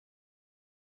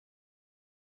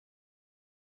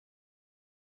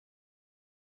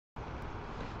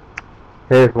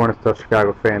Hey everyone, it's the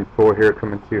Chicago Fan 4 here,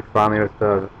 coming to you finally with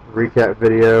a recap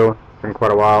video. It's been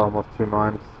quite a while, almost 2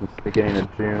 months, since the beginning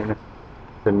of June.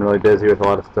 Been really busy with a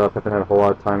lot of stuff. Haven't had a whole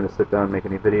lot of time to sit down and make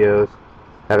any videos.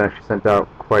 Haven't actually sent out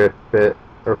quite a bit,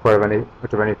 or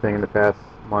much of anything in the past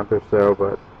month or so,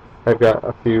 but I've got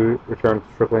a few returns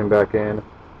trickling back in.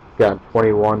 Gotten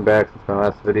 21 back since my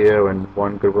last video and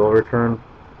 1 Goodwill return.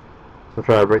 So I'll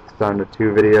try to break this down into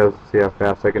 2 videos, see how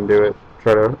fast I can do it.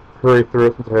 Try to hurry through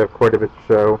it since I have quite a bit to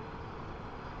show.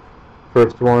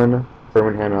 First one,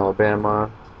 Birmingham,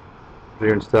 Alabama,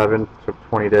 June 7th, took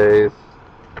 20 days.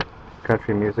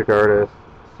 Country music artist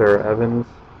Sarah Evans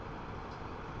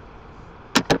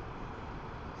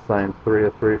signed 3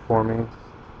 of 3 for me.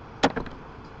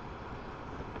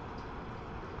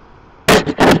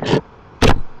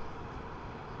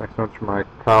 Next one's from my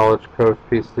college coach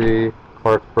PC,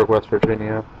 Clarksburg, West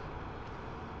Virginia.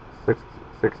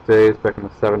 6 days, back on the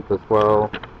 7th as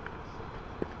well.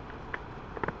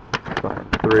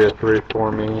 Signed 3 of 3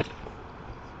 for me.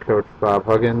 Coach Bob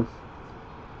Huggins.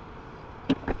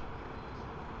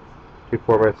 2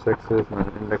 4x6s and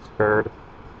an index card.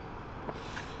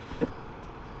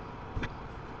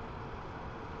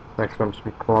 Next one's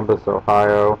from Columbus,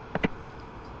 Ohio.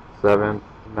 7th,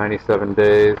 97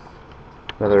 days.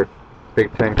 Another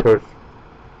Big Ten coach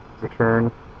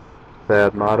return.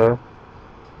 Thad Matta.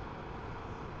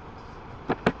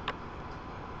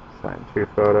 Signed 2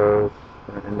 photos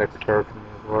and an index card for me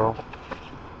as well.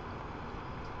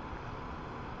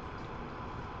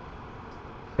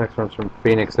 Next one's from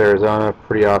Phoenix, Arizona.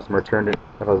 Pretty awesome. Returned it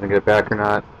if I was going to get it back or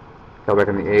not. Got back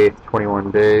on the 8th,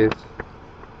 21 days.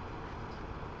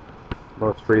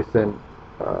 Most recent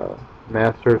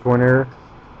Masters winner,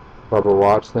 Bubba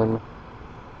Watson.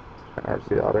 Trying hard to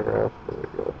see the autograph. There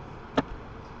we go.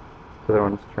 The other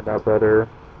one's turned out better.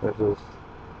 This is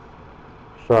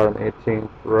shot on 18th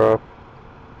rough.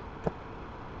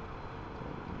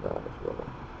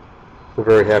 So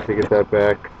very happy to get that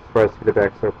back. Surprised to get it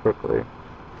back so quickly.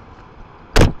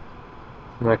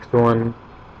 Next one,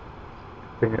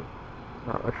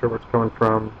 not sure where it's coming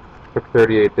from. Took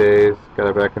 38 days. Got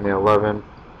it back in the 11th.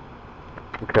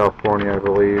 From California, I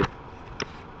believe.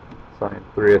 Signed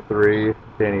 3 of 3.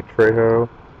 Danny Trejo.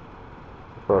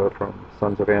 A photo from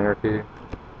Sons of Anarchy.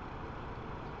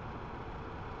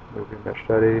 Movie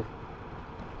Machete.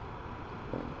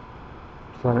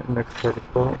 Sign it next card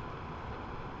as well.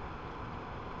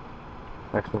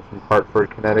 Next one's from Hartford,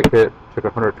 Connecticut. Took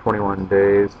 121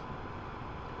 days.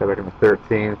 Got back on the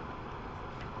 13th.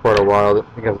 Quite a while. I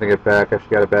think I was going to get back. I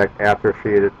actually got it back after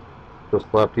she had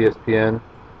just left ESPN.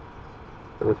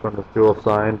 So this one is dual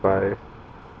signed by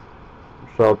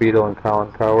Michelle Beadle and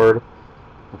Colin Coward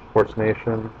from Sports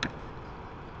Nation.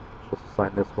 Just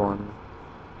sign this one.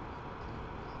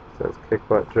 It says Kick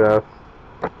Butt Jeff.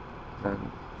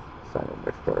 And sign it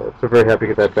next card. So very happy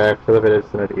to get that back. So I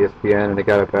sent it to ESPN and they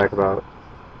got it back about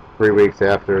 3 weeks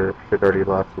after she had already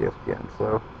left ESPN.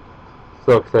 So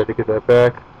excited to get that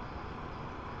back.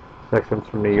 Next one's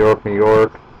from New York,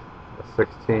 the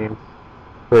 16th,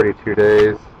 32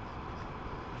 days.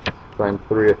 Signed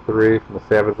 3 of 3 from the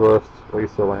Savage List,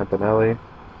 Lisa Lampanelli.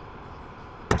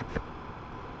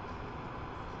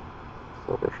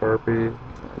 Silver Sharpie,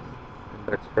 and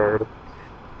index card.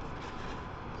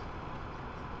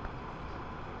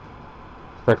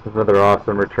 Next is another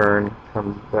awesome return.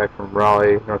 Comes back from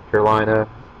Raleigh, North Carolina.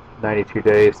 92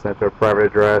 days, sent to a private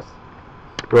address.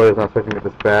 Really was not expecting to get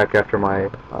this back after my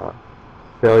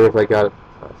failures. I got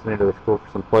sent into the school for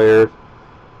some players.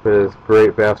 But his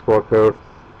great basketball coach,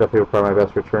 definitely probably my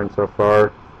best return so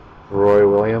far, Roy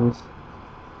Williams.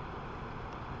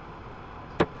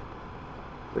 It's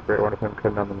a great one of him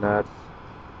cutting down the nets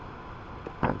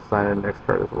and signing the next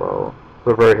card as well.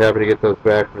 So very happy to get those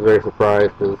back. I was very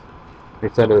surprised because when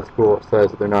you send to the school, it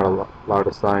says that they're not allowed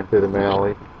to sign through the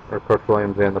mail, or Coach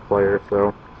Williams and the player.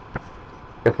 So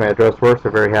I guess my address works. So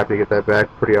very happy to get that back.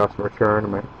 Pretty awesome return.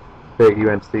 I'm a big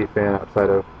UNC fan outside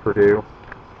of Purdue.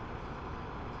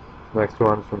 Next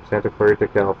one's from Santa Clarita,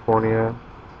 California.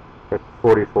 Took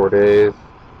 44 days.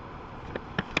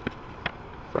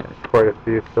 Signed quite a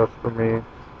few stuff for me.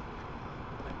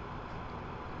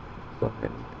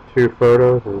 Signed 2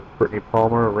 photos of Brittany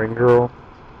Palmer, Ring Girl.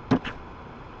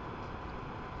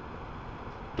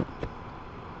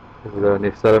 This is a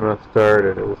new set I'm going to start.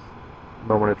 It is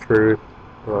Moment of Truth.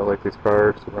 I like these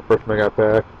cards. So my first one I got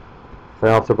back. I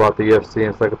also bought the UFC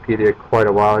encyclopedia quite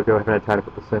a while ago. I haven't had time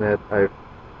to put this in it. I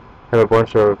have a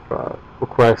bunch of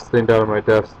requests sitting down on my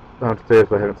desk downstairs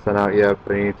that I haven't sent out yet,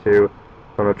 but I need to.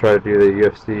 I'm going to try to do the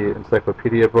UFC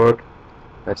encyclopedia book.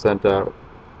 I sent out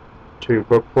 2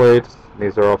 book plates.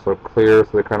 These are also clear,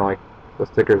 so they're kind of like the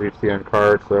stickers you see on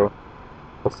cards, so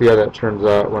we'll see how that turns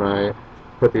out when I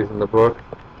put these in the book.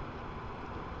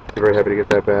 I'm very happy to get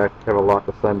that back. I have a lot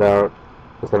to send out,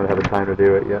 just haven't had the time to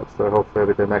do it yet, so hopefully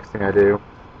it'll be the next thing I do.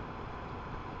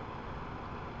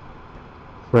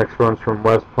 This next one's from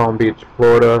West Palm Beach,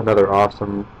 Florida, another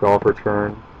awesome golf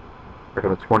return. Back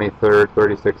on the 23rd,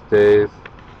 36 days.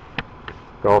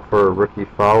 Golfer Ricky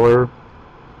Fowler.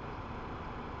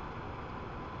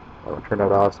 That one turned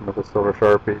out awesome with the silver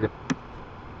Sharpie.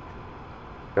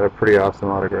 Got a pretty awesome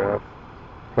autograph.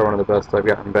 Probably one of the best I've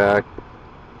gotten back.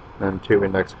 And then 2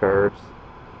 index cards.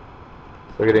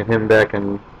 So getting him back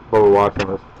and Bubba Watson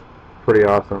was pretty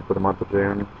awesome for the month of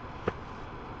June.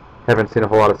 Haven't seen a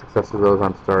whole lot of success of those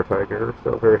on Star Tiger,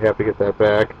 so very happy to get that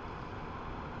back.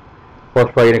 Well,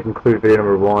 that's probably going to conclude video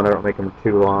number 1. I don't make them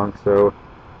too long, so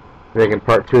I'm making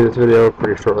part 2 of this video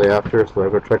pretty shortly after, so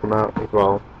go check them out.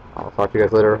 Well, I'll talk to you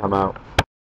guys later. I'm out.